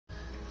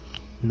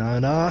No,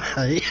 no.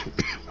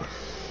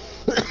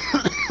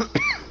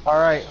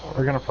 Alright,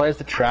 we're gonna play as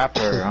the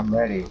Trapper. I'm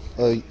ready.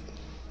 Oh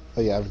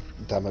yeah, I'm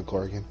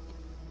Demogorgon.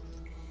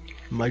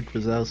 Mike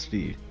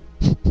Wazowski.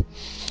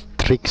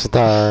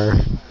 Trickstar.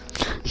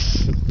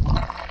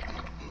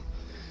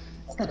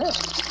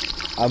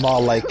 I'm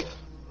all like,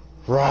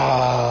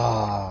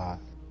 rah.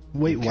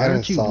 Wait, why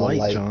aren't you all white,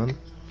 like- John?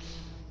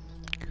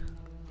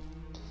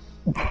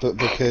 But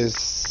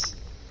because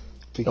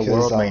The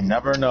world may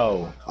never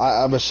know.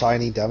 I'm a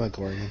shiny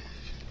Demogorgon.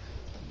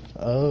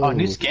 Oh, Oh,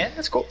 new skin?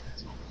 That's cool.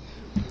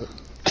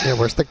 Yeah,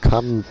 where's the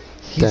cum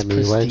He's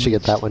Demi? Why didn't you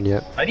get that one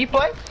yet? How do you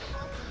play?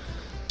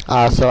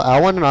 So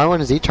L1 and R1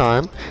 is each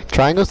arm.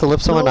 Triangles to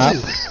lift someone up.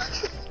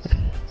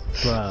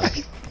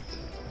 Bruh.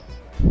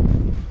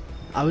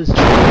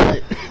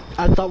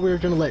 I thought we were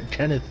gonna let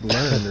Kenneth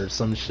learn or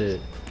some shit.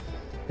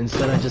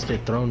 Instead, I just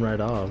get thrown right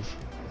off.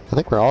 I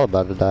think we're all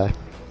about to die.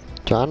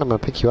 John, I'm gonna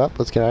pick you up.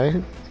 Let's get out of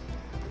here.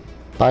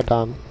 Bye,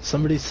 Dom.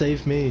 Somebody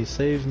save me!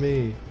 Save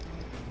me!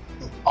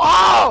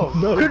 Oh!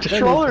 No,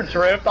 Controller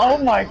drift! Oh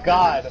my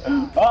god!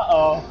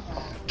 Uh-oh.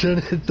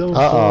 Kenneth, don't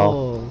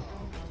Uh-oh.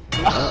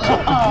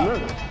 fall!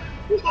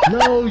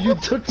 No, you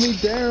took me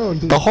down!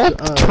 The whole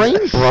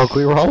train broke.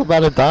 We were all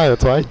about to die.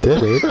 That's why I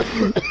did it.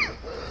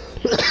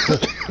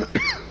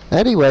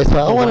 Anyway, so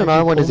L1 and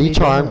R1 is each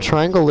arm.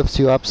 Triangle lifts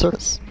you up.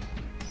 Circles.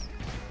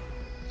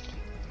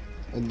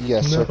 And yeah,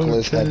 circle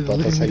is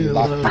headbutt. That's how you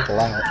knock people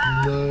out.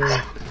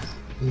 No.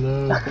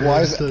 No.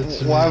 Why is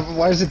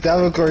the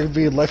Demogorgon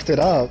being lifted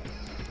up?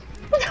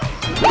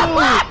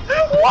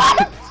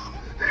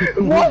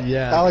 What?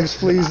 Yeah. Alex,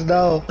 please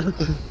no.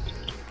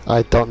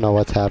 I don't know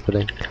what's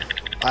happening.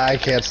 I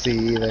can't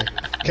see either.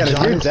 Kenneth,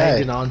 John you're is dead.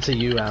 hanging on to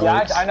you, Yeah,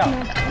 Alex. I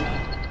know.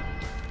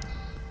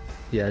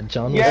 Yeah,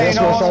 John. Yeah, was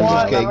you know That's what?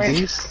 what I'm I mean-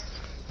 just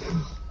these.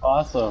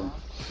 Awesome.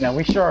 Now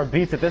we sure are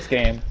beats at this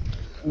game.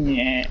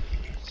 Yeah.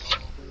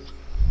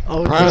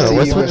 Oh, I don't know,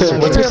 what's with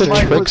the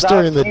Mike trickster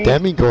and the Wazowski.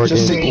 Demigorgon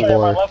Just see-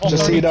 lore?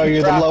 Just so you know,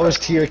 you're the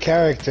lowest tier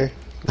character.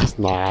 That's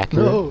not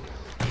accurate. No.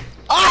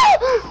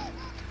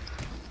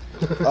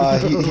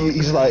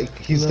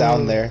 He's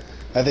down there.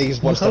 I think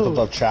he's one step No.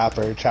 above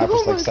Trapper.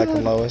 Trapper's like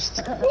second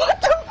lowest.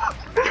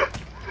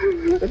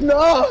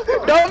 No!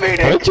 Don't beat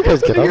How it! did you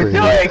guys get over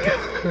here?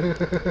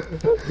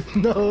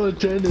 No,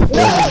 Dennis.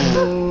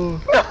 No.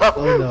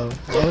 Oh no.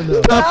 Oh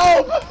no.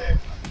 Help!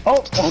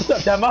 Oh, what's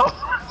up, demo?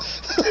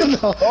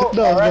 No,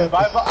 Alright,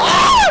 bye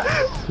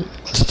bye.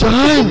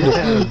 John!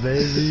 Yeah,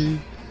 baby.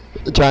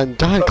 John,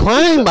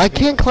 climb! I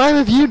can't climb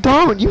if you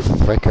don't, you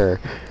fricker.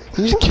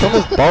 You just killed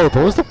us both.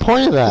 What was the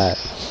point of that?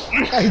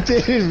 I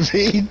didn't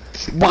mean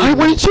to. Why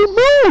wouldn't you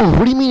move?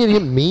 What do you mean you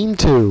didn't mean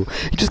to?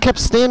 You just kept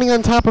standing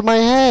on top of my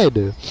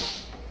head.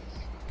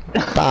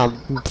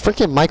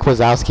 Freaking Mike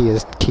Wazowski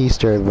is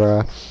keistered,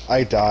 bro.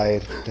 I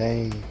died.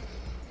 Dang.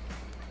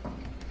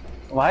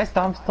 Why is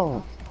Dom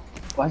still...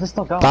 Why is it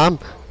still going?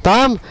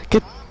 Dom,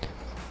 get...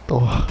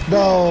 Oh,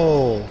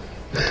 No.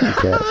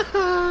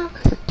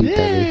 you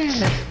Demi.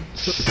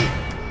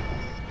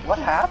 What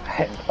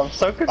happened? I'm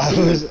so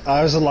confused.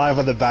 I was alive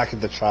on the back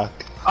of the truck.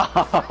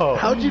 Oh.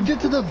 How'd you get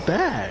to the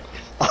back?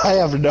 I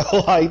have no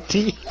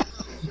idea.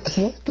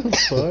 What the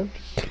fuck?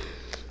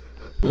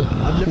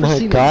 I've never My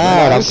seen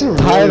god, This I'm is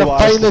tired really of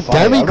wise fighting to the fight.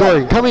 I'm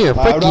Demigorgon. not- Come here, I'm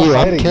fuck not you.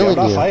 I'm fighting you. killing I'm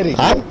not you. fighting you.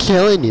 I'm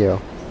killing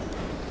you.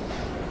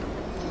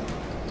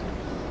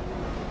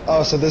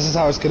 Oh, so this is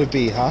how it's gonna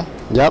be, huh?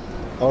 Yep.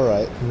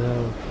 Alright.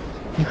 No.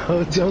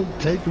 No, don't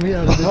take me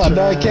out of the Oh,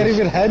 no, I trash. can't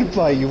even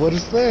headbutt you. What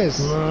is this?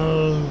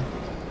 No.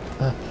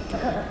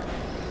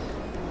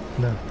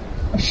 No.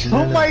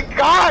 Oh my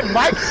god,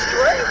 Mike's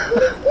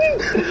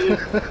straight!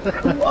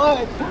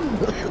 What?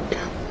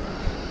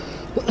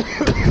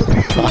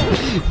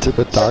 To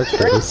the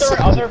darkness. Oh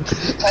my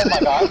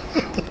god.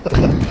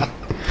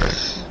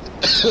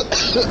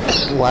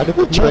 Why did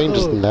the train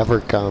just never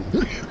come?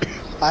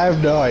 I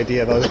have no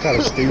idea. That was kind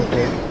of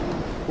stupid.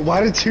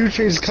 Why did two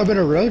trains come in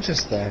a row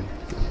just then?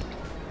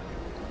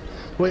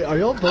 Wait, are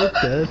y'all both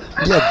dead?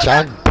 Yeah,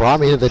 John brought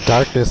me to the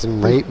darkness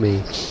and raped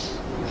me.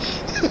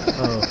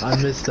 Oh, I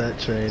missed that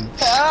train.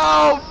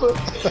 Help!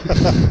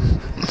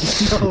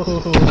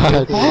 No.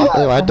 God,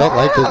 ew, I don't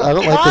like this. I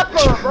don't like the.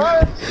 I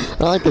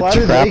don't like the Why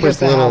did they get trapper's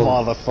to have little.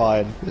 all the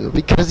fun?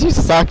 Because you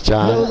suck, No,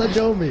 John. let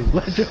go of me.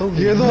 Let go of me.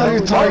 You're the one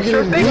who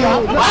targeted me.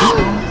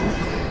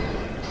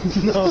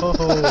 No.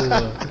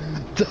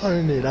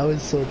 Darn it, I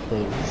was so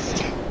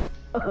close.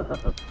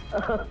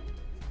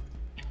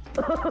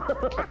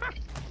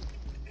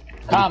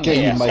 Come Get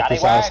here, you, Mike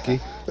Scallywag. Wazowski.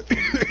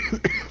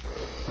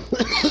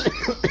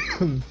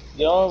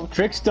 Yo,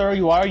 Trickster,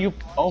 you are you?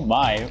 Oh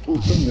my. No,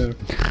 He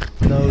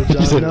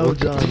said, John, no, "Look."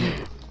 John.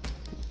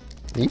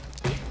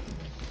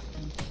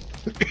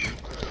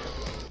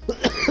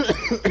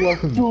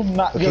 Do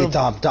not. Okay,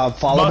 Dom,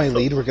 follow my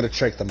lead. We're gonna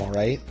trick them,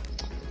 alright?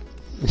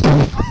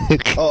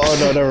 Oh,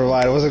 no, never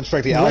mind. I wasn't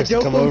expecting Alex Let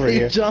to go come of over me,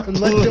 here. John.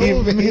 Let go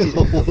of me.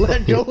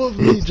 Let go of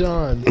me,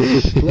 John.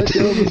 Let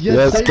go of me.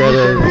 Yes, save get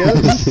me, in.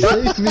 Dennis.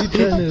 Save me,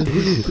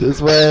 Dennis.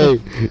 This way.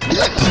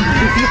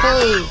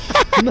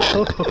 No.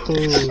 No.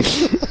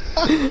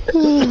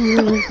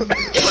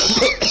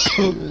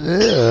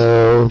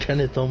 Ew.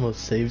 Kenneth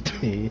almost saved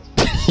me.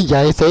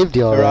 Yeah, he saved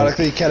you alright.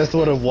 Ironically, Kenneth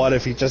would have won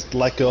if he just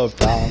let go of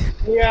Dom.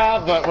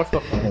 Yeah, but what's the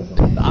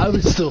point? I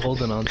was still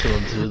holding on to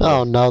him too. Though.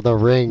 Oh no, the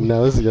ring.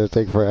 No, this is gonna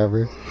take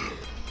forever.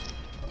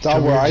 Dom,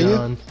 Come where are here, you?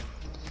 John.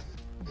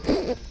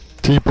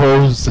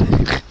 T-pose.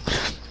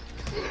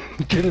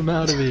 Get him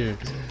out of here.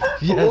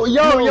 Yes. Oh,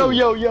 yo,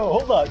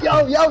 hold on.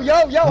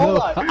 Yo, hold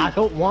No, on. I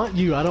don't want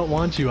you. I don't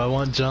want you. I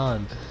want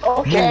John.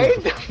 Okay,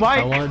 Mike.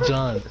 I want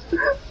John.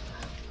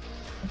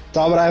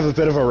 Dom and I have a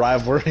bit of a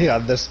rivalry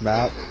on this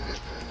map.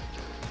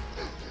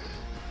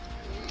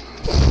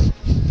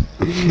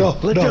 No,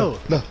 Let no, go.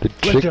 no.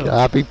 Chick, go.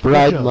 happy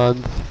Pride go.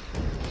 Month.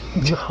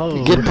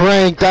 No. Get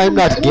pranked. I'm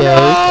not gay.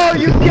 No,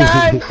 you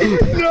can't.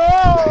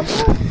 No.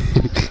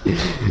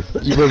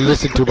 You will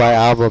listen to my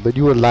album and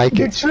you will like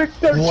You it.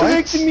 tricked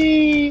What?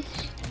 me.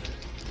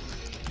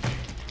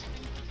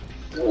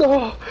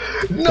 No.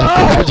 No.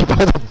 Got you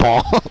by the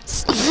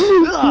balls.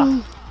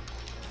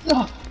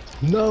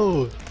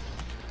 No.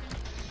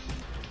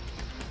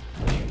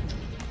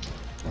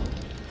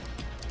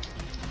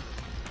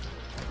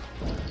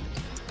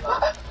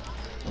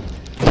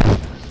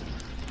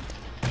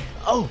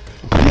 Oh,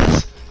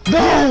 yes!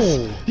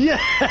 No!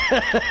 Yes!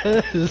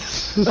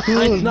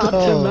 I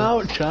knocked him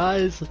out,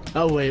 guys.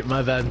 Oh wait,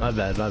 my bad.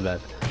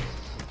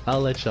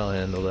 I'll let y'all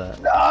handle that.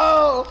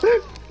 No.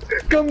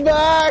 Come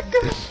back.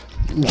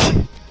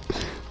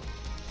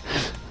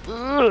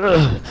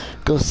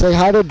 Go say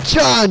hi to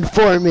John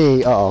for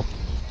me. Uh oh.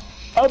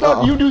 How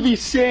about you do the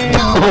same?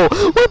 Oh,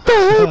 what the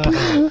heck?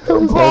 I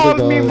was Call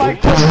holding me on.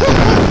 Mike.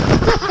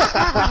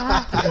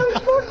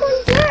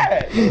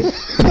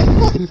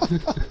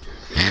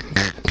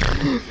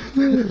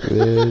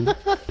 Man.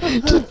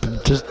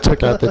 Just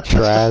took out the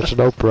trash,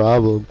 no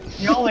problem.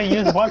 You only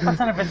use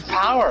 1% of his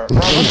power, bro.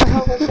 What the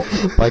hell was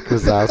that? Mike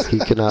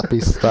Wazowski cannot be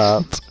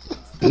stopped.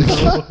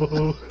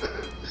 No.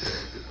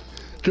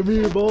 Come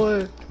here,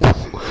 boy.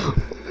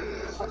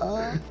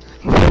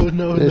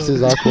 No, This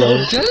is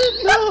awkward.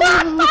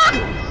 No.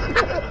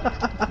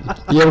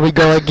 Here we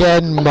go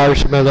again,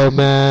 Marshmallow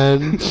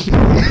Man.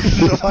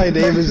 My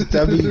name is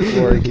Demi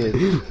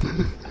Morgan.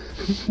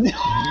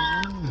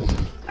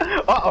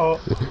 Uh-oh.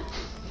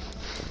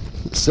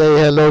 Say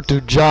hello to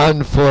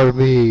John for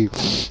me.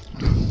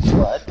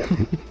 What?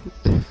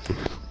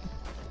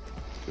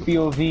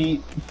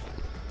 POV.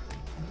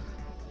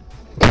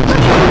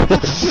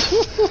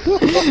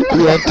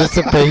 The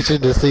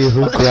anticipation to see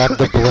who grabbed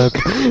the blimp.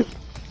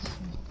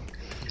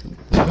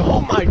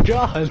 Oh my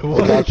God! I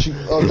What? got you.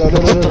 Oh, no,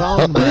 no, no, no.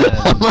 Oh, man.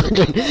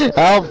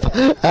 Help!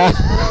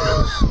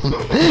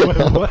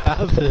 What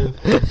happened?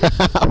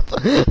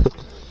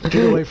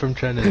 Get away from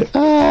Trinity.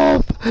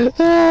 Help! Why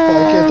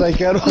can't I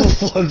get a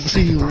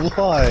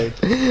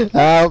 1v1?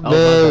 Help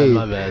Oh, me!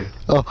 my bad.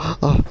 Oh,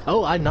 oh,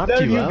 Oh, I knocked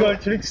There you you out. go,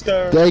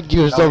 trickster. thank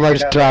you so Oh,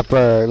 much, yeah.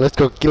 Trapper. Let's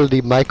go kill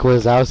the Mike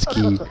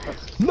Wazowski.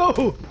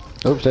 No!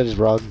 Oops, that is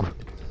wrong.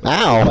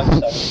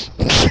 Ow!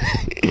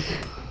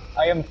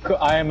 I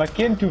am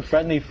akin to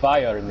friendly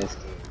fire in this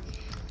game.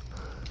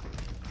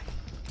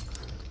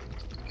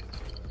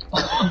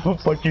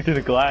 Punch you to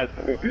the glass.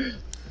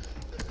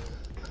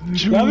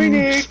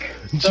 Dominic!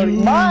 Sorry,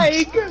 Juice.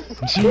 Mike!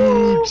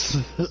 Juice!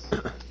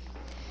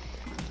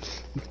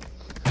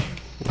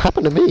 What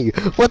happened to me?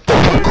 What the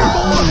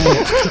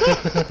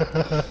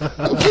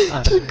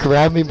fuck? You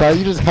grabbed me by,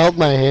 you just held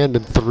my hand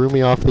and threw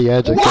me off the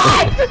edge.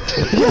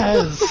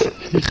 Yes!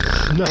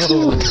 No!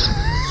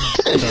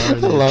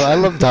 I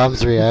love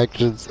Tom's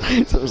reactions.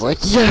 So it was like,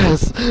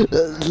 yes!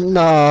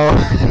 No!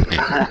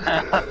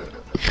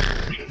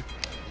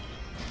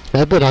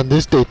 I've been on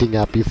this dating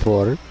app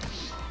before.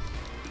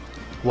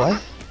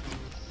 What?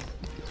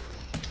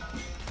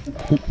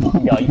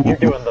 Yeah, you're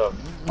doing the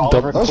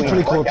Oliver That was a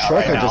pretty cool workout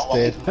trick right I now. just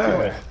did.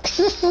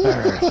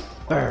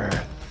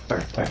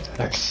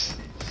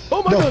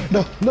 Oh my No, God!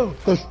 no, no,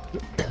 no.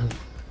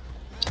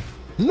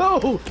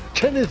 No!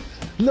 Kenneth!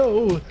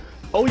 No!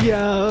 Oh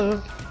yeah!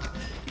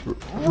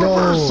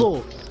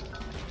 Reversal!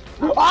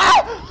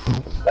 Ah!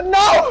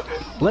 No!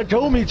 Let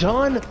go of me,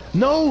 John!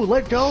 No!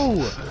 Let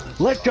go!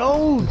 Let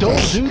go!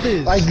 Don't do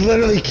this! I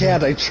literally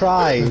can't. I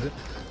tried.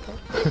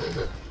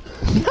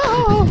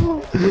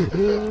 No!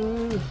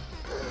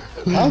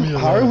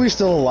 How are we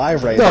still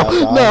alive right No,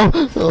 now,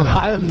 Dom? no!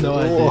 I have no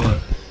idea.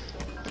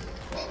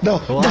 No,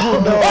 Well, no,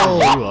 no,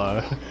 no. you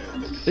are.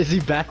 Is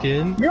he back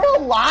in? You're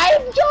alive,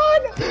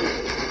 John?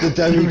 The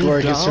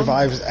Demigorgon dumb?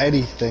 survives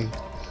anything.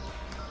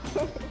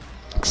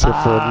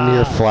 Except for a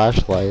near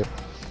flashlight.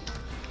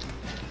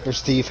 Or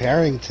Steve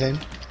Harrington.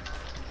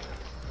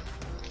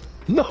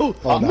 No!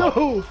 Oh, no.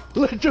 No!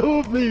 Let go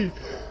of me!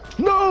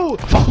 No!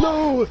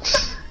 No!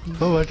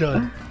 Oh my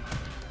God.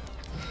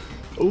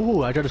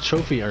 Ooh, I got a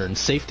trophy earned.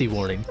 Safety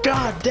warning.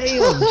 God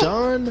damn,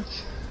 John!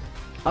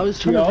 I was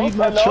trying to read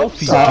my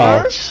trophy.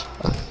 Uh-oh.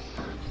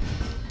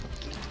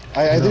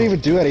 I didn't even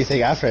do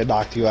anything after I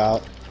knocked you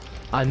out.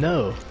 I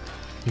know.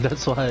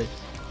 That's why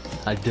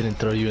I didn't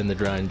throw you in the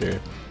grinder.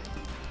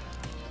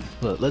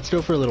 Look, let's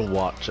go for a little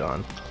walk,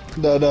 John.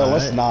 No, no,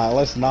 let's Alright. not.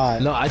 Let's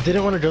not. No, I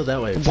didn't want to go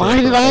that way.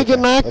 Why did I get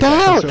knocked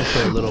out? Let's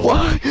go for a little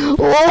Why? Oh!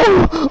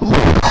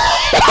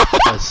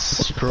 while.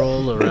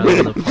 Scroll around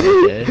the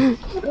park, eh?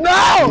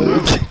 No!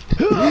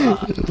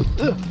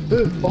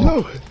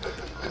 No!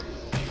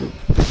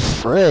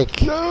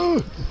 Frick. No!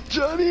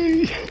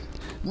 Johnny!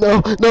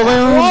 No, no, my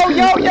Oh, arm.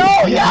 yo,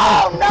 yo,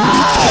 yo! No!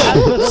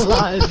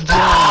 Capitalize,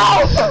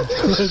 John!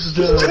 Let's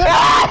do it.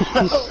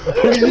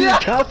 We need to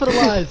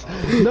capitalize!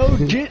 No,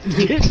 get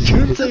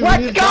Junsei!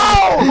 Let's go!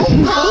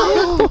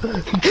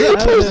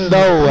 There's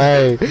no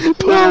way.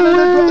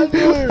 No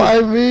way.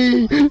 By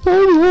me.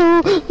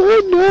 Oh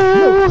no.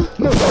 Oh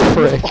no.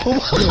 Frick.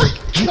 Oh my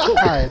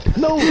god.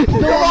 No! No!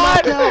 I'm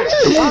knocked out!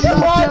 I'm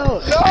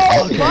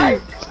knocked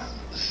out!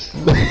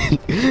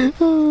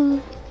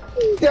 No!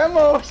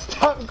 Demo,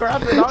 stop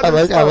grabbing on I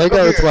like how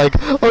it's like,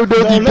 oh no,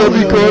 you no,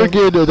 Debbie no.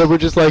 Corrigan, and then we're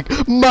just like,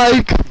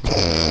 Mike!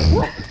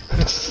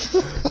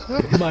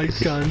 My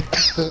gun.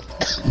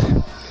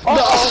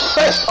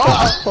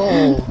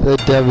 Oh. The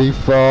Debbie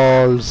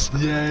falls.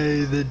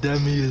 Yay, the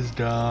demi is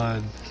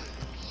gone.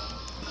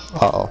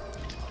 Uh-oh.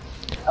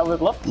 I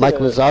would love to. Mike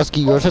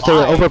Wazowski, you're such an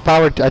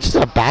overpowered, I just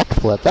a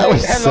backflip, that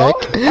was Hello?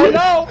 sick.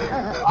 Hello?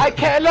 I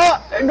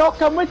cannot! No,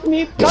 come with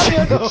me! Come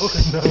here!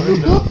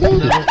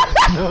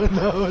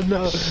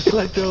 No.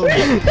 Let go.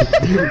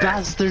 You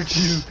bastard,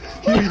 you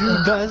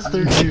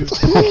bastard, you.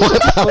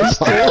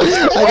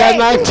 I got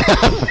knocked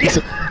out.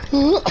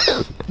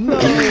 No,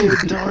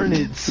 darn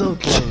it, so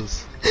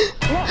close.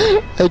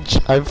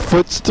 I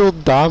footstool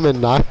Dom and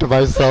knocked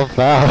myself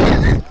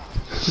out.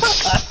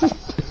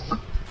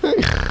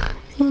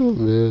 Oh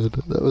man,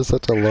 that was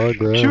such a long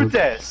round. Shoot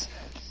this!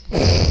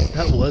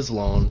 That was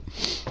long.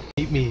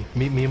 Meet me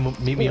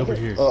over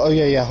here. Oh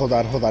yeah. Hold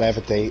on. I have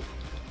a date.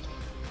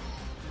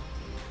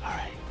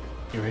 Alright,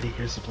 you ready?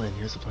 Here's the plan,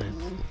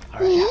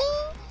 Alright, yeah.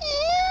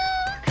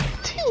 We're gonna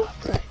team up,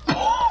 right?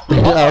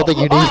 I don't think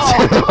you need to.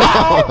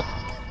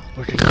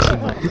 We're gonna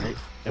team up, right?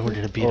 And we're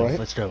gonna beat him. Alright.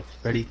 Let's go.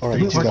 Ready? Alright,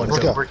 3, 2, let's go, 1, let's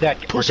go. go. We're dead.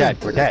 We're Push dead.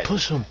 him. We're dead.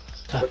 Push him.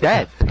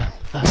 Dead.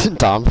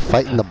 Dom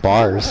fighting the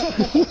bars.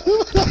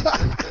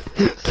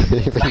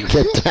 Can't even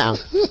get down.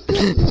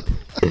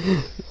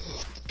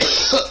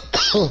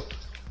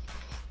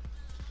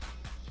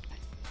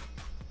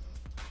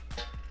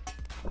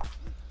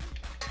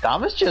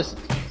 Dom is just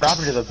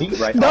rapping to the beat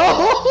right now.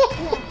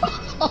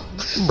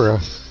 Bruh.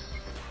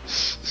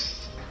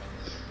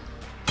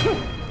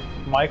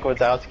 Mike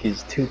Wazowski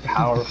is too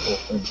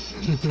powerful.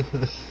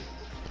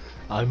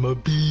 I'm a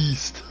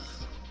beast.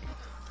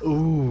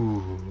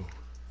 Ooh.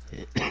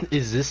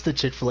 Is this the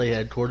Chick-fil-A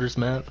headquarters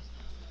map?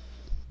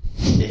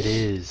 It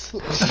is.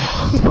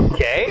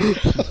 Okay.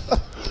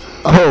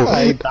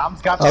 Oh,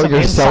 Dom's got oh, some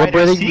you're insider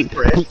celebrating.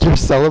 secrets. You're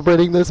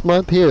celebrating this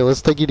month. Here,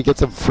 let's take you to get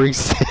some free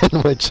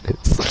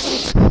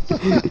sandwiches.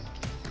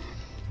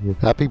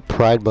 Happy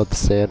Pride Month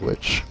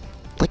sandwich.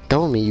 Let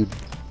go of me, you.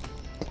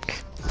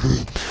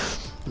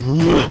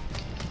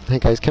 Hey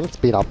guys, Kenneth's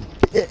being a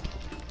bit.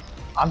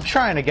 I'm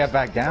trying to get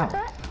back down.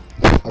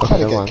 I'm trying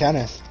to Come on. get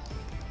Kenneth.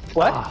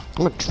 What? Ah,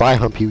 I'm gonna dry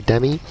hump you,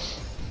 Demi.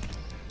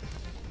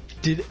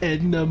 did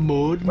Edna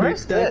Mode make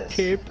Where's that this?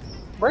 cape?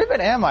 Where even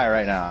am I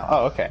right now?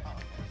 Oh, okay.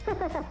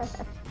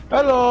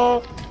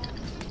 Hello.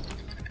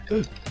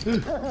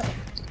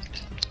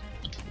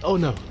 Oh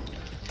no.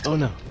 Oh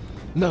no.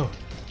 No.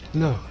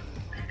 No.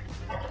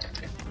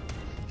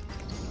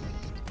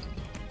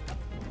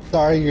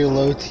 Sorry, you're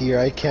low tier.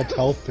 I can't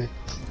help it.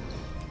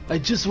 I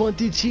just want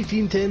the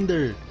chicken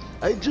tender.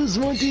 I just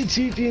want the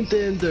chicken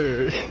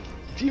tender.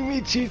 Give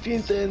me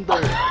chicken tender.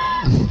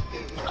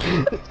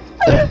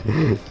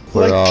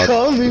 We're Like, all.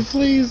 call me,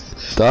 please.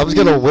 Dom's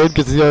gonna win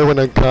because he's the only one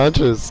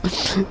unconscious.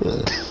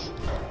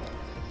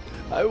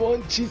 I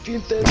want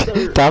chicken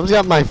tender. Dom's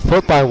got my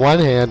foot by one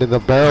hand and the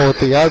barrel with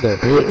the other.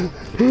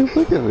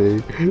 Look at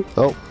me.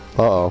 Oh,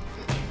 uh-oh.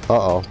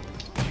 Uh-oh.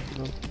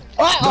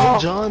 No,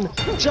 John.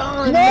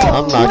 John.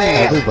 I'm knocking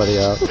everybody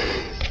out.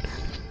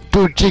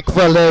 To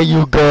Chick-fil-A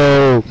you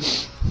go!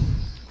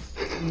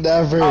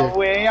 Never.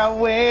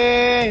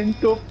 Away,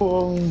 into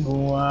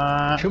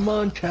Pungwa. Come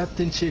on,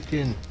 Captain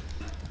Chicken.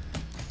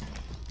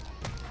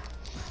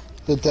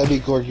 The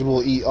Demigorgon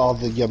will eat all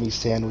the yummy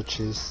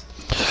sandwiches.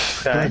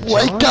 Okay.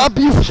 Wake up,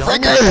 you John is so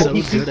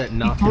fricker! good at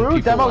knocking Through?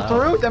 people Demo out.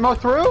 through? Demo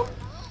through?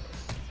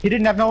 He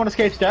didn't have no one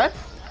escapes death?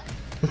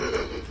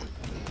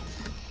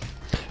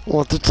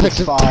 Well,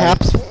 Detective fine.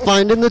 Tap's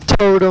finding the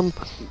totem.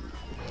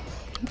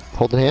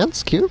 Holding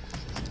hands, cute.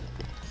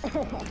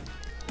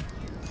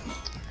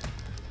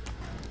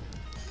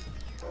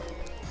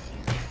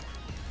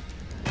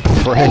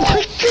 Frick.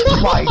 Oh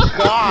my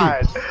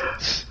god!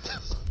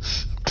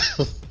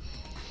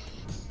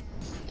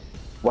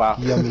 Wow.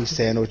 Yummy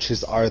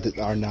sandwiches are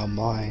now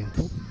mine.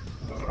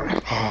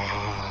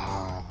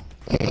 How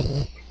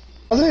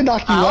did I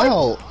knock you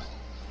out?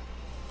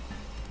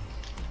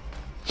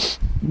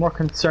 More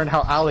concerned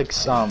how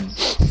Alex, No,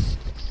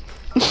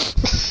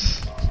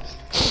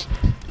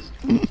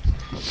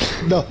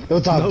 no,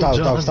 stop, No, stop, John.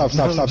 stop, stop,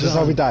 stop, No, stop. Just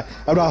let me die.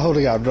 I'm not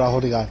holding on. I'm not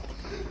holding on.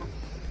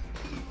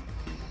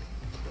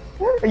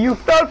 You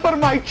fell for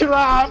my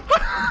trap!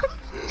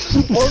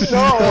 Oh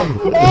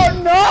no! Oh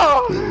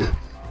no!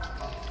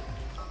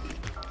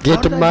 Get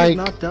How the did I mic.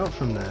 get knocked out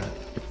from that?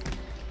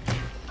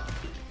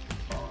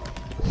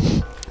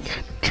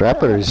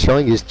 Trapper is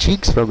showing his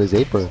cheeks from his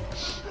apron.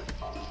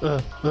 No,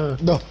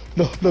 no,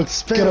 no,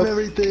 Spam get up,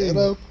 everything. get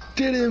up.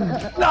 Get him.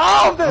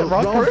 No! The Oh,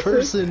 wrong person!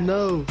 person.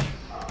 No.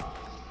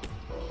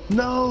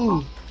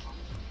 No.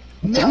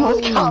 Don't No.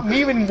 count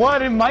me in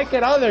one and Mike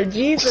and other,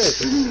 Jesus!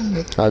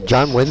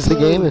 John wins the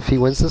game if he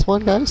wins this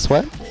one, guys.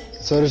 Sweat.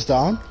 So does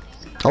Dom?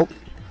 Oh,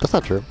 that's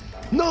not true.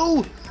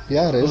 No.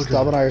 Yeah, it is. Okay.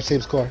 Dom and I are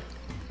same score.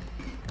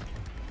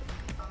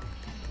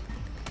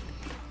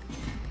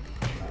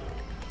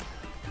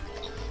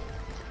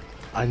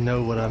 I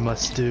know what I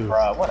must do.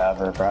 Bruh,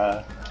 whatever,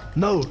 bruh.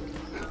 No.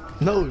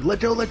 No. Let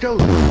go. Let go.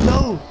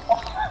 No.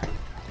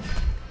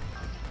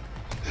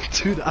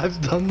 Dude, I've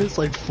done this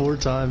like 4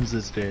 times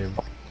this game.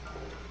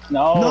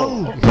 No!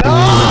 No.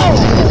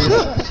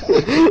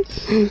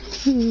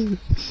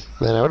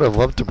 Man, I would have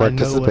loved to I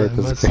know what I participate in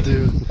this must game.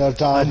 do. Now I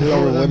Dom, know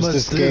whoever what I wins must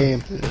this do.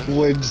 game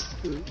wins.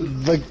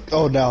 Like,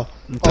 oh no.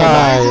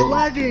 Die.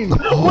 Lagging.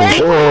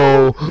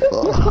 Oh.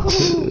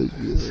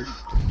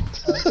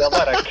 How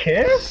about a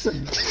kiss?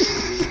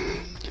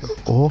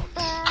 Oh.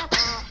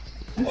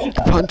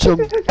 Punch him,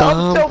 I'm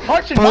Dom. still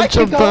punching Punch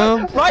Mike, him,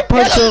 Dom. Mike,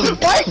 Punch get him! him.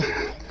 Mike!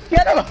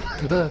 Get him!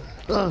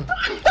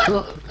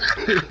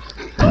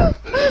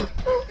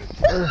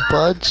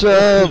 Punch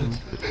him.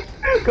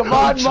 Come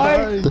on,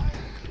 Mike!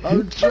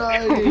 I'm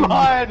trying. Come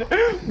on!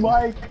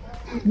 Mike!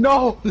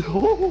 No!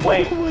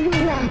 Wait!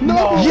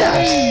 No. way,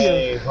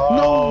 Yes. bro.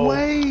 No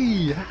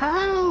way.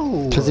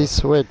 How? Because he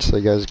switched, so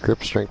he got his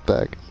grip strength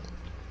back.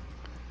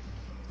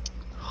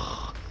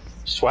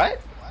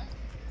 Sweat?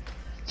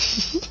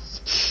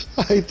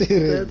 I did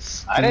it.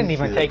 That's I didn't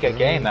even stupid, take a bro.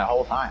 game that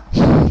whole time.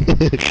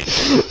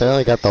 I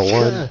only got the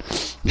one.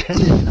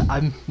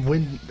 I'm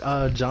when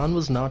John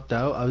was knocked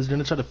out, I was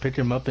gonna try to pick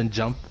him up and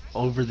jump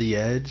over the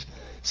edge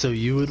so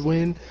you would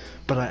win,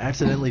 but I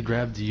accidentally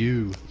grabbed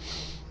you.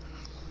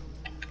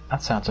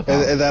 That sounds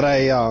about And then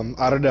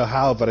I don't know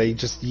how, but I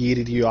just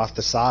yeeted you off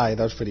the side.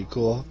 That was pretty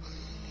cool.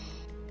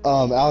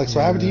 Alex,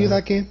 what happened to you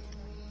that game?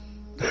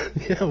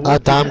 Yeah,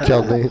 what Dom the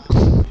killed hell? me.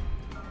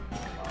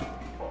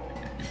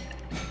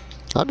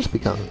 I'll just be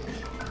coming.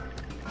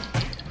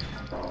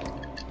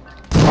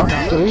 How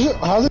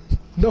the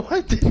No,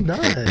 I did not.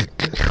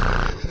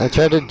 I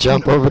tried to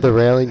jump over the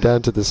railing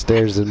down to the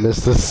stairs and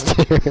missed the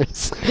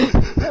stairs.